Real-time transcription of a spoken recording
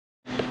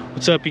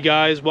What's up, you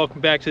guys? Welcome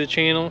back to the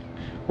channel.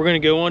 We're gonna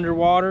go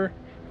underwater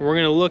and we're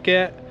gonna look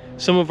at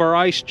some of our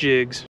ice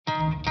jigs.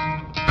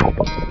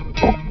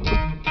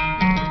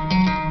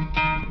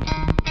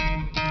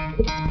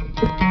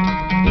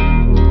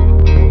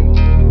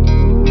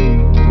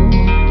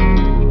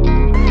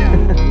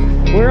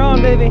 We're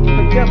on, baby.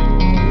 Hooked up.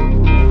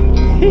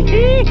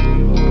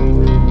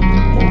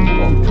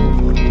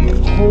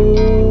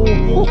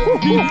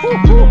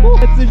 Oh,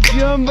 that's a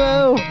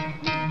jumbo.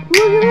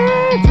 Look at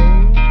that.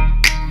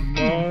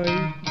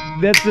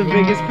 That's the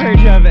biggest perch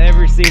I've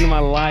ever seen in my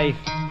life.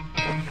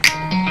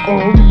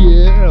 Oh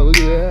yeah, look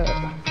at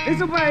that.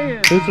 It's a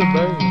bass. It's a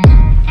bass.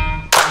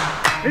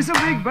 It's a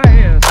big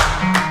bass.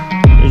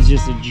 There's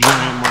just a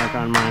giant mark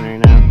on mine right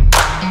now.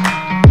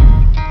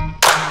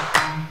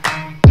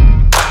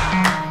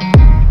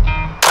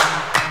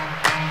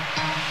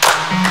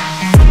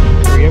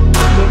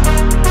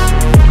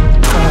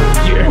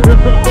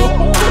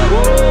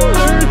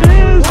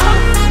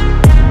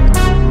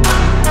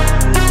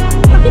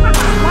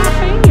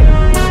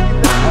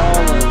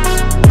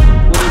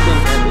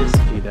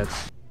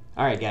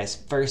 Alright guys,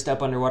 first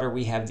up underwater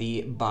we have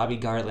the Bobby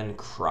Garland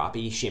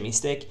Crappie Shimmy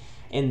Stick,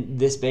 and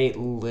this bait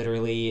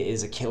literally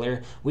is a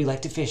killer. We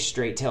like to fish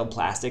straight-tailed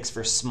plastics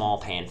for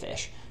small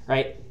panfish,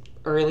 right?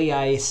 Early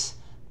ice,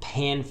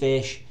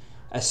 panfish,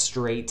 a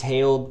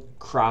straight-tailed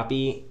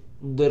crappie,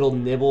 little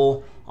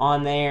nibble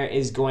on there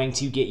is going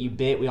to get you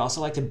bit. We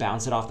also like to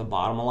bounce it off the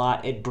bottom a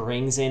lot. It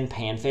brings in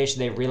panfish.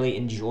 They really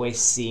enjoy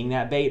seeing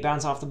that bait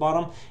bounce off the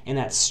bottom, and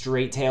that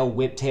straight tail,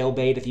 whip tail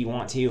bait, if you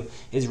want to,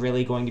 is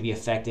really going to be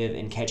effective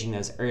in catching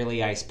those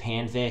early ice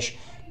panfish.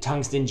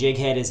 Tungsten jig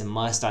head is a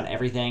must on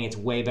everything. It's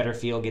way better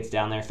feel, gets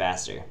down there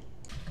faster.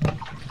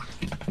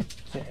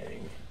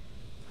 Dang.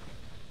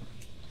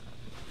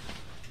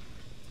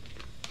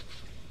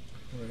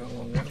 How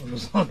long that one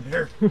was on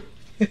there?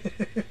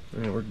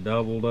 Man, we're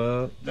doubled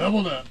up.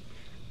 Doubled up.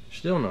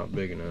 Still not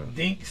big enough.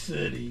 Dink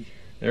City.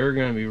 They're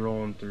gonna be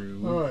rolling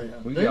through.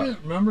 Oh yeah.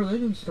 Remember they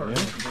didn't start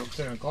until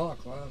 10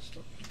 o'clock last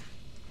time.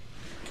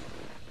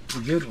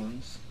 The good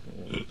ones.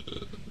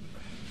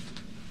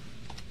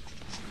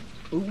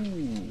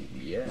 Ooh,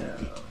 yeah.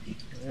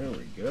 There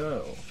we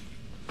go.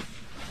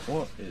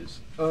 What is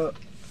up?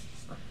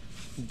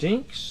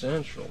 Dink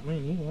Central.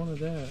 Man, you wanted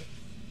that.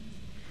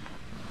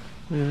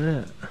 Look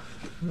at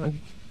that.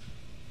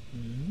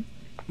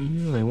 You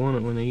know they want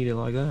it when they eat it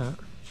like that.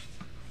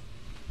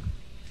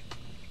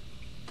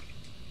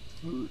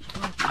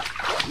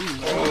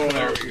 Oh,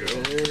 there we go.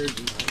 There's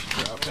a nice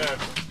drop.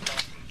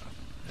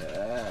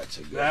 That's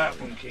a good That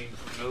one came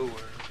from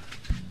nowhere.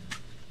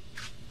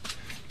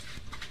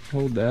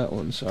 Hold that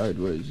one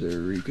sideways there,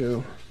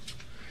 Rico,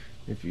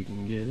 if you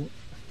can get it.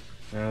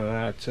 Now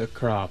that's a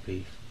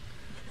crappie.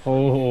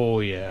 Oh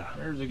yeah.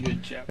 There's a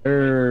good chap.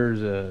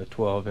 There's a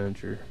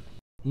 12-incher.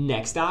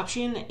 Next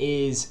option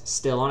is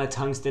still on a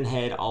tungsten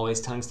head, always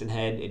tungsten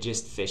head, it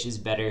just fishes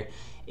better,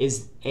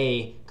 is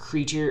a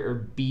creature or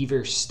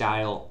beaver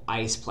style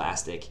ice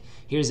plastic.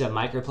 Here's a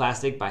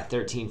microplastic by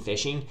 13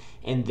 Fishing,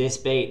 and this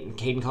bait,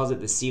 Caden calls it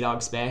the Sea Dog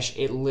Spesh.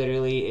 It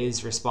literally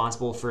is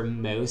responsible for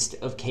most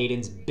of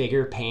Caden's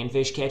bigger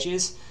panfish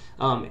catches.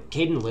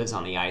 Caden lives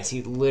on the ice.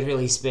 He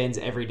literally spends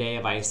every day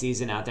of ice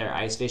season out there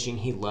ice fishing.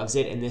 He loves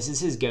it, and this is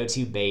his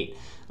go-to bait.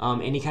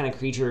 Any kind of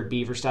creature or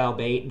beaver style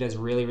bait does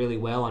really, really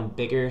well on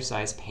bigger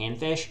size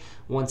panfish.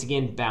 Once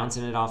again,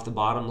 bouncing it off the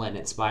bottom, letting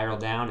it spiral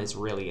down is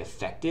really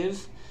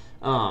effective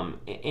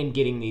in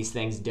getting these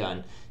things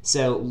done.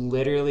 So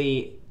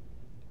literally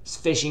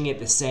fishing it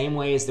the same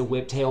way as the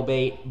whiptail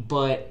bait,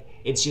 but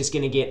it's just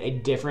going to get a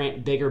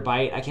different, bigger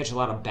bite. I catch a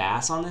lot of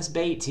bass on this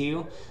bait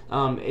too.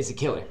 It's a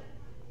killer.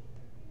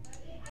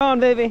 On,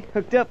 baby.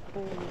 Hooked up.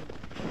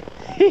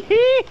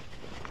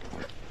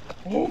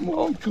 Oh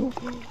my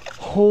god.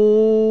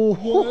 Oh,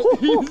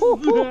 What is that?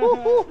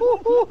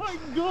 Oh my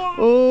god.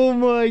 oh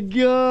my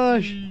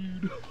gosh.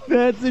 Dude.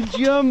 That's a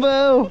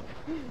jumbo.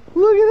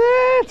 Look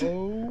at that.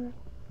 Oh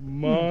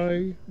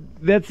my.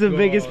 That's the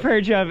biggest God.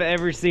 perch I've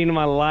ever seen in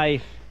my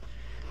life.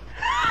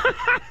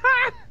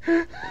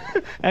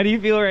 How do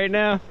you feel right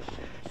now?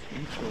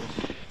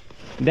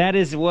 That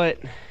is what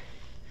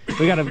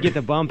we got to get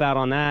the bump out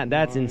on that.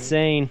 That's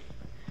insane.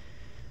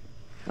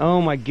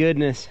 Oh my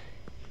goodness.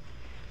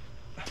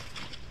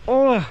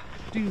 Oh,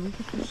 Dude, look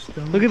at this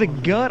stuff. look at the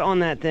gut on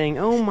that thing.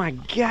 Oh my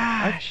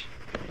gosh.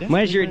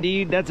 Measure it,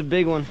 dude. That's a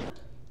big one.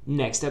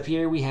 Next up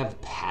here we have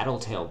paddle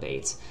tail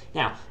baits.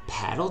 Now,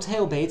 paddle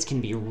tail baits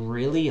can be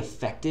really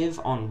effective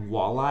on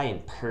walleye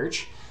and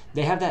perch.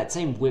 They have that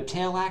same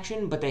whiptail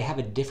action, but they have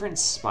a different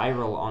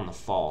spiral on the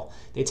fall.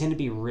 They tend to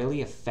be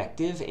really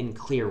effective in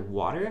clear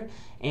water,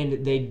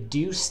 and they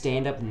do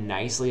stand up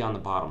nicely on the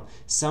bottom.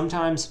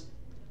 Sometimes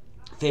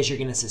fish are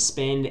going to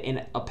suspend,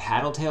 and a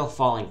paddle tail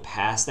falling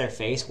past their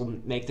face will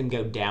make them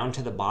go down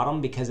to the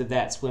bottom because of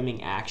that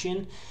swimming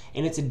action,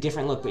 and it's a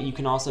different look, but you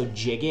can also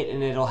jig it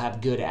and it'll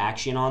have good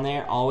action on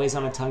there. Always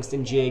on a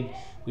tungsten jig.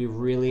 We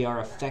really are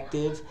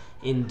effective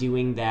in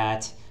doing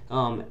that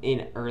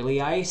In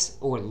early ice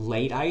or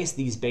late ice,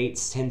 these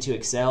baits tend to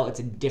excel. It's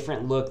a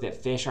different look that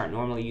fish aren't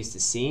normally used to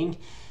seeing.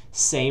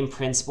 Same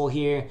principle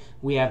here.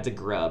 We have the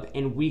grub,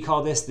 and we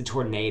call this the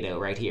tornado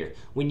right here.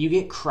 When you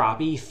get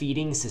crappie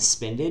feeding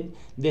suspended,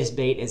 this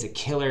bait is a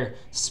killer,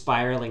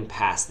 spiraling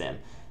past them.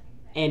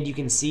 And you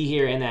can see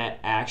here in that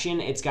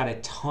action, it's got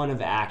a ton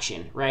of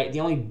action, right?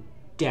 The only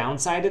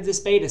downside of this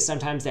bait is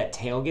sometimes that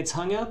tail gets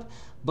hung up,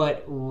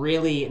 but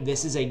really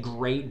this is a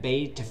great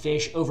bait to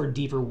fish over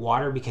deeper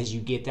water because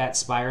you get that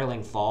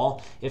spiraling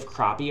fall. If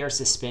crappie are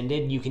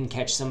suspended, you can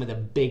catch some of the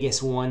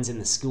biggest ones in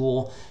the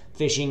school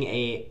fishing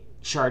a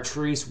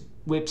chartreuse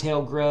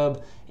whiptail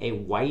grub, a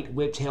white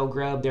whiptail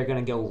grub. They're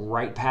going to go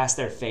right past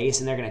their face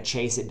and they're going to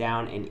chase it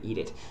down and eat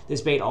it.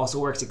 This bait also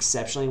works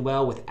exceptionally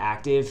well with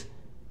active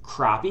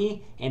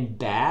crappie and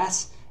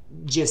bass,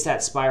 just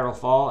that spiral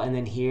fall. And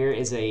then here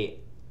is a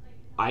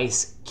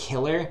ice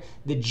killer,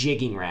 the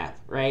jigging Rap,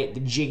 right? The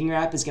jigging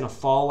Rap is going to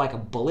fall like a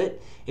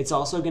bullet. It's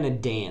also going to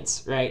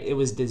dance, right? It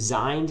was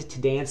designed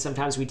to dance.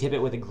 Sometimes we tip it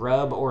with a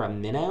grub or a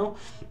minnow.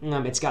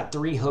 It's got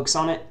 3 hooks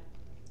on it.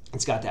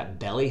 It's got that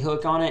belly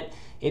hook on it.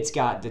 It's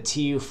got the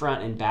 2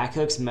 front and back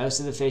hooks. Most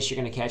of the fish you're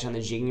going to catch on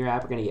the jigging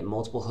Rap are going to get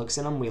multiple hooks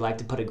in them. We like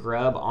to put a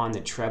grub on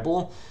the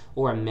treble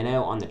or a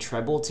minnow on the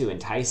treble to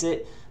entice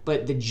it.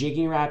 But the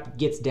jigging Rap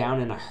gets down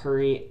in a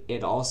hurry.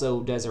 It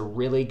also does a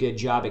really good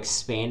job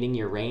expanding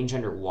your range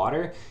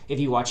underwater.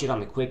 If you watch it on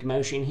the quick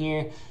motion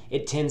here,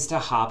 it tends to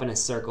hop in a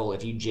circle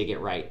if you jig it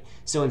right.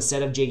 So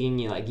instead of jigging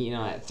that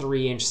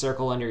 3-inch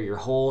circle under your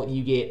hole,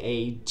 you get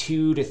a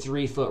 2 to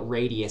 3 foot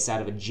radius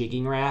out of a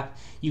jigging Rap.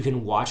 You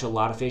can watch a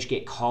lot of fish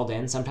get called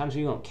in. Sometimes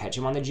we won't catch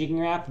them on the jigging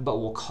Rap, but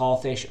we'll call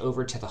fish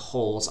over to the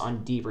holes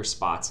on deeper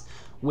spots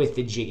with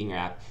the jigging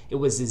Rap. It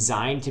was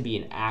designed to be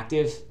an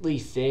actively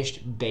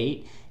fished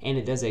bait, and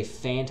it does a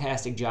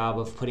fantastic job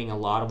of putting a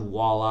lot of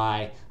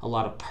walleye, a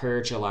lot of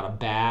perch, a lot of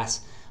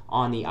bass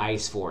on the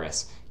ice for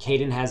us.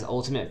 Caden has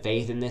ultimate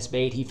faith in this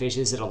bait. He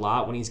fishes it a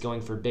lot when he's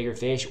going for bigger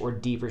fish or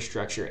deeper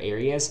structure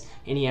areas,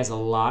 and he has a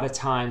lot of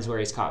times where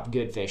he's caught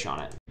good fish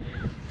on it.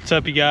 What's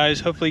up, you guys?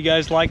 Hopefully you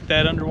guys liked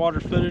that underwater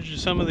footage of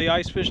some of the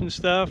ice fishing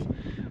stuff.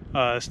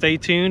 Stay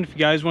tuned if you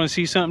guys want to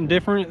see something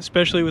different,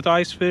 especially with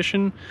ice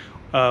fishing.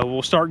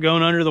 We'll start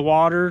going under the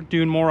water,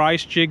 doing more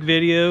ice jig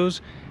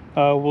videos.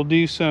 We'll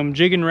do some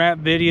jig and Rap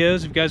videos.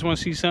 If you guys want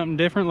to see something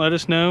different, let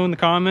us know in the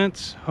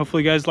comments.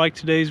 Hopefully you guys liked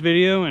today's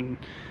video, and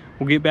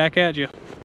we'll get back at you.